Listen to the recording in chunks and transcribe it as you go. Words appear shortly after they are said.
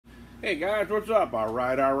Hey guys, what's up? All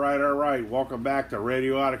right. Welcome back to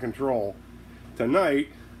Radio Out of Control. Tonight,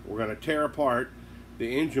 we're going to tear apart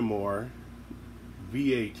the Enjomor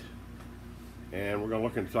V8, and we're going to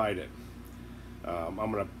look inside it. I'm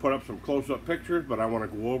going to put up some close-up pictures, but I want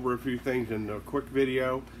to go over a few things in a quick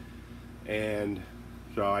video. And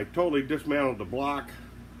so I totally dismantled the block,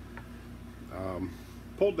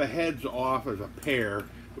 pulled the heads off as a pair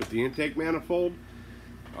with the intake manifold.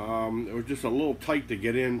 It was just a little tight to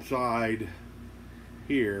get inside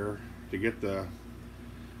here to get the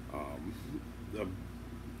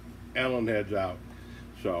Allen heads out.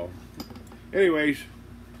 So anyways,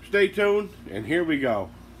 stay tuned and here we go.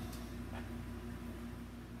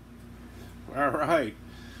 Alright,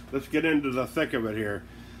 let's get into the thick of it here.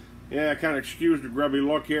 Yeah, kind of excuse the grubby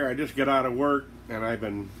look here. I just got out of work and I've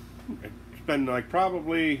been spending like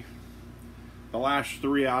probably the last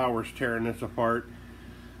 3 hours tearing this apart.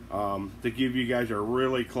 To give you guys a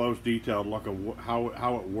really close, detailed look of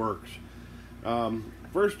how it works.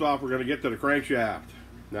 First off, we're going to get to the crankshaft.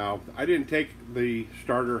 Now, I didn't take the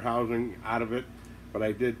starter housing out of it, but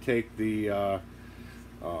I did take the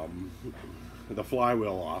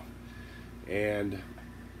flywheel off. And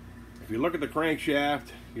if you look at the crankshaft,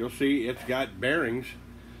 you'll see it's got bearings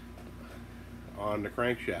on the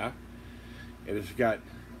crankshaft. And it's got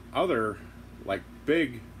other, like,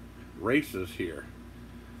 big races here.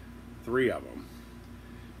 3 of them,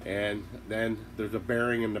 and then there's a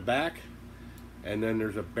bearing in the back, and then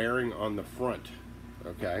there's a bearing on the front.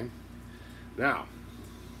 Okay, now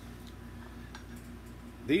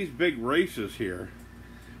these big races here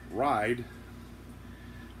ride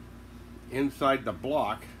inside the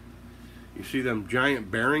block. You see them giant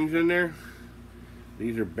bearings in there?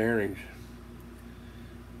 These are bearings,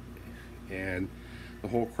 and the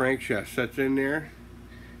whole crankshaft sets in there,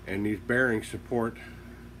 and these bearings support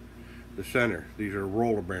the center. These are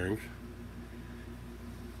roller bearings,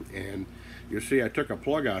 and you see I took a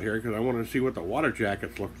plug out here because I wanted to see what the water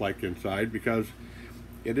jackets look like inside, because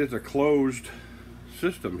it is a closed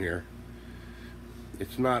system here.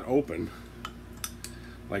 It's not open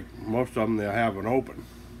like most of them. They have an open,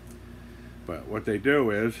 but what they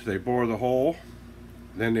do is they bore the hole,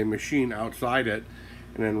 then they machine outside it,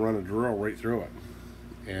 and then run a drill right through it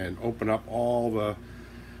and open up all the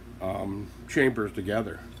chambers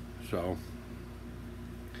together. So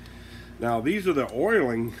now these are the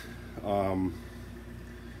oiling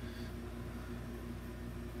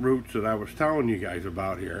routes that I was telling you guys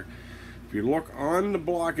about here. If you look on the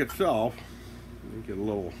block itself, let me get a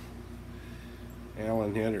little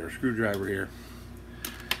Allen head or a screwdriver here.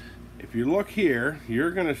 If you look here,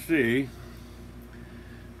 you're going to see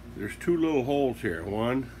there's 2 little holes here.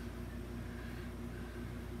 1,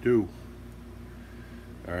 2.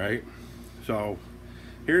 All right, so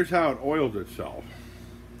here's how it oils itself.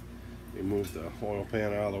 Let me move the oil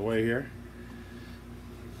pan out of the way here.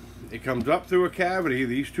 It comes up through a cavity,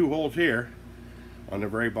 these 2 holes here, on the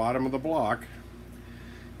very bottom of the block.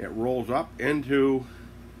 It rolls up into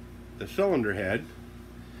the cylinder head.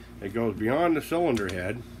 It goes beyond the cylinder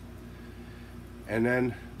head. And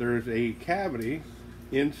then there's a cavity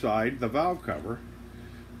inside the valve cover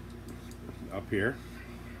up here.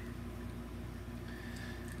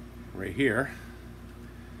 Right here.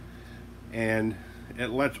 And it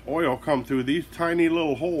lets oil come through these tiny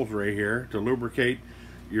little holes right here to lubricate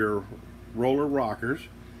your roller rockers,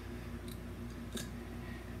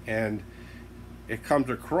 and it comes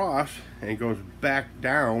across and goes back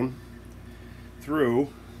down through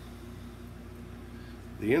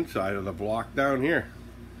the inside of the block down here.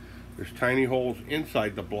 There's tiny holes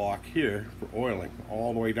inside the block here for oiling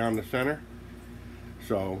all the way down the center,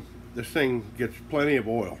 so this thing gets plenty of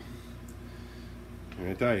oil.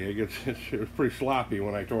 I tell you, it was pretty sloppy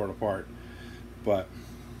when I tore it apart, but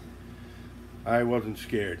I wasn't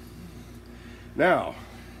scared. Now,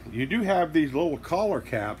 you do have these little collar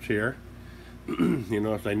caps here. You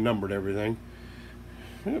notice I numbered everything.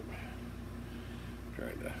 Yep.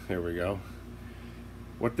 There we go.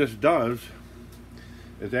 What this does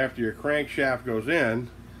is, after your crankshaft goes in,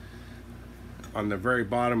 on the very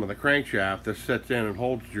bottom of the crankshaft, this sets in and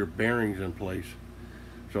holds your bearings in place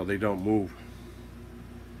so they don't move.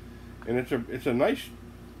 And it's a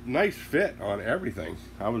nice fit on everything.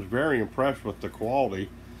 I was very impressed with the quality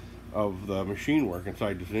of the machine work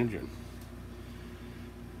inside this engine.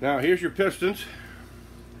 Now here's your pistons.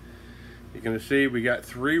 You're going to see we got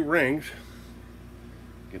 3 rings.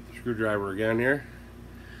 Get the screwdriver again here.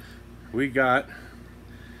 We got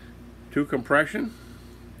 2 compression,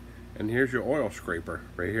 and here's your oil scraper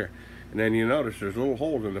right here. And then you notice there's little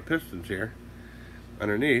holes in the pistons here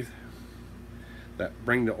underneath. that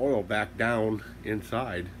bring the oil back down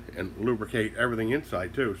inside and lubricate everything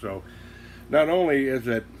inside too. So not only is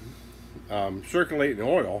it circulating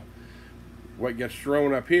oil, what gets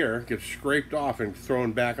thrown up here gets scraped off and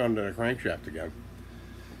thrown back onto the crankshaft again.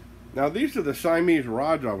 Now these are the Siamese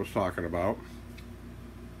rods I was talking about.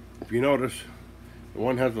 If you notice, the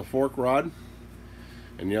one has a fork rod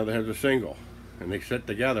and the other has a single, and they sit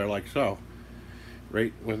together like so,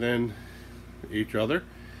 right within each other,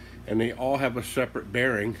 and they all have a separate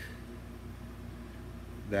bearing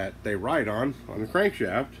that they ride on the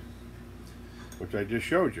crankshaft, which I just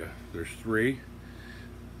showed you. There's 3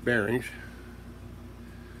 bearings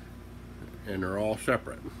and they're all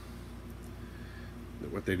separate.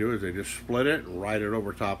 What they do is they just split it and ride it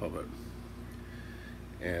over top of it.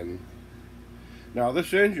 And now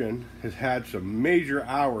this engine has had some major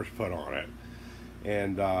hours put on it,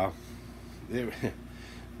 and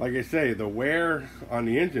like I say, the wear on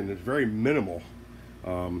the engine is very minimal.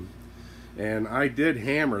 And I did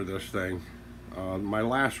hammer this thing. My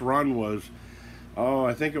last run was,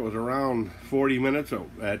 I think it was around 40 minutes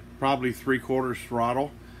at probably 3/4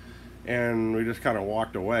 throttle, and we just kind of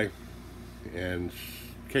walked away and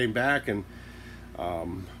came back, and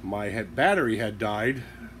my battery had died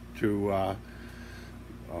to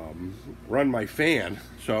run my fan,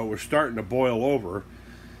 so it was starting to boil over,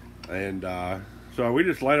 and so we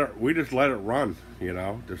just let it run, you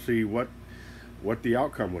know, to see what the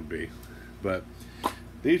outcome would be. But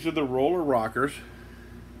these are the roller rockers.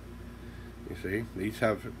 You see, these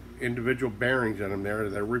have individual bearings in them there.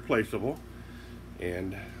 They're replaceable,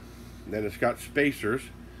 and then it's got spacers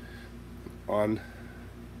on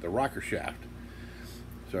the rocker shaft,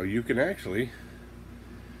 so you can actually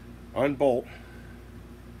unbolt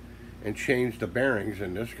and change the bearings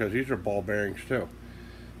in this, because these are ball bearings too,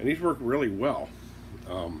 and these work really well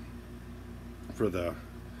for the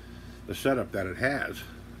setup that it has.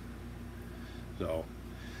 So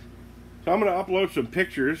I'm going to upload some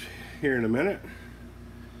pictures here in a minute,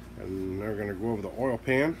 and they're going to go over the oil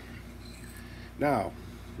pan. Now,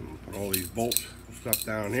 put all these bolts and stuff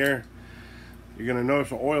down here. You're going to notice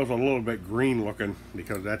the oil's a little bit green looking,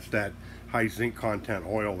 because that's that high zinc content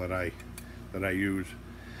oil that I use.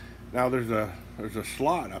 Now there's a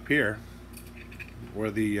slot up here where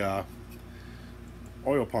the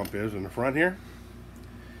oil pump is in the front here,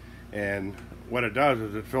 and what it does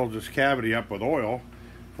is it fills this cavity up with oil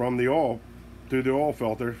from the oil, through the oil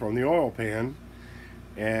filter from the oil pan,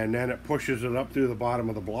 and then it pushes it up through the bottom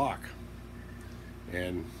of the block,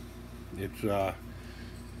 and it's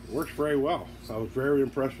works very well. I was very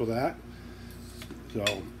impressed with that. So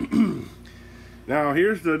now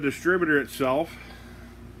here's the distributor itself.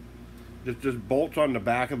 It just bolts on the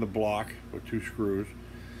back of the block with 2 screws.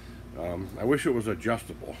 I wish it was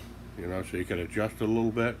adjustable, you know, so you could adjust it a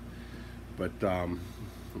little bit, but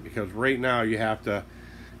because right now you've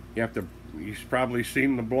probably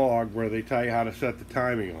seen the blog where they tell you how to set the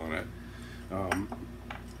timing on it.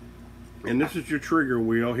 And this is your trigger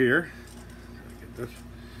wheel here. Get this.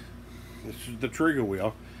 This is the trigger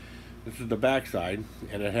wheel. This is the back side,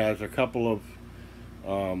 and it has a couple of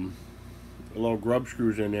little grub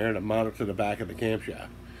screws in there that mount it to the back of the camshaft.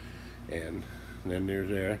 And then there's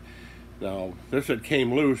there. Now this had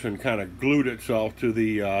came loose and kind of glued itself to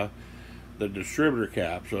the distributor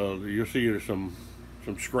cap, so you'll see there's some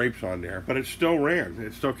scrapes on there, but it still ran.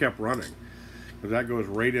 It still kept running, because that goes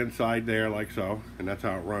right inside there like so, and that's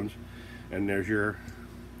how it runs. And there's your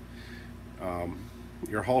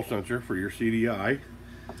Hall sensor for your CDI.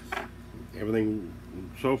 Everything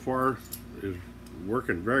so far is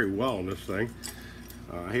working very well in this thing.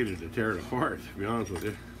 I hated to tear it apart, to be honest with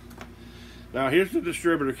you. Now here's the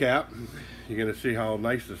distributor cap. You're going to see how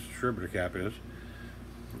nice this distributor cap is,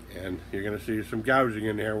 and you're going to see some gouging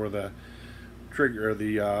in there where the trigger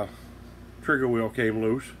wheel came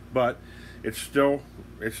loose, but it still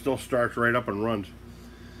starts right up and runs.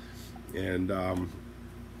 And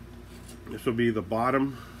this will be the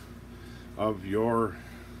bottom of your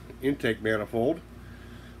intake manifold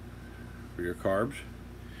for your carbs.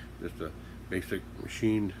 Just a basic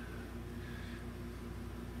machined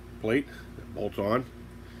plate that bolts on.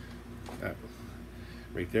 That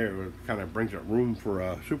right there, it kind of brings up room for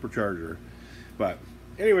a supercharger. But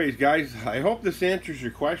anyways, guys, I hope this answers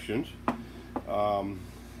your questions.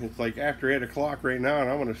 It's like after 8 o'clock right now, and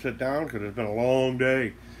I'm going to sit down because it's been a long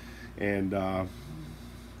day. And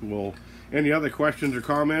any other questions or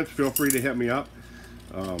comments, feel free to hit me up,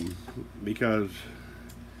 because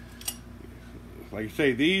like I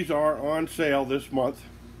say, these are on sale this month.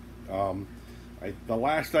 The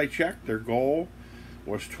last I checked, their goal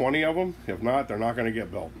was 20 of them. If not, they're not going to get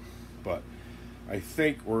built. But I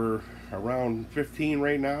think we're around 15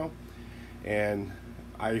 right now, and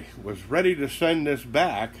I was ready to send this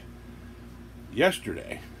back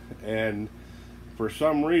yesterday, and for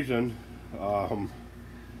some reason, I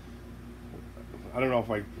don't know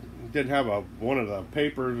if I didn't have one of the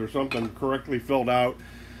papers or something correctly filled out,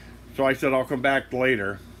 so I said I'll come back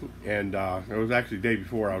later, and it was actually the day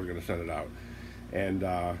before I was going to send it out, and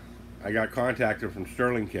I got contacted from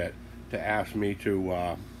Sterling Kit to ask me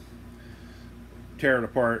to tear it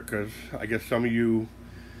apart, because I guess some of you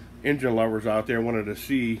engine lovers out there wanted to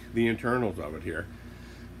see the internals of it here.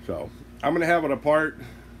 So I'm going to have it apart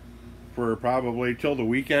for probably till the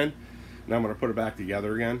weekend, and I'm going to put it back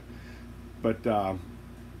together again. But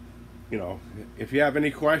you know, if you have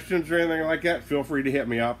any questions or anything like that, feel free to hit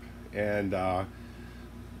me up, and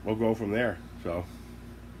we'll go from there. So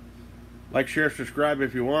like, share, subscribe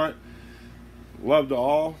if you want. Love to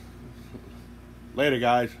all. Later,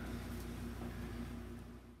 guys.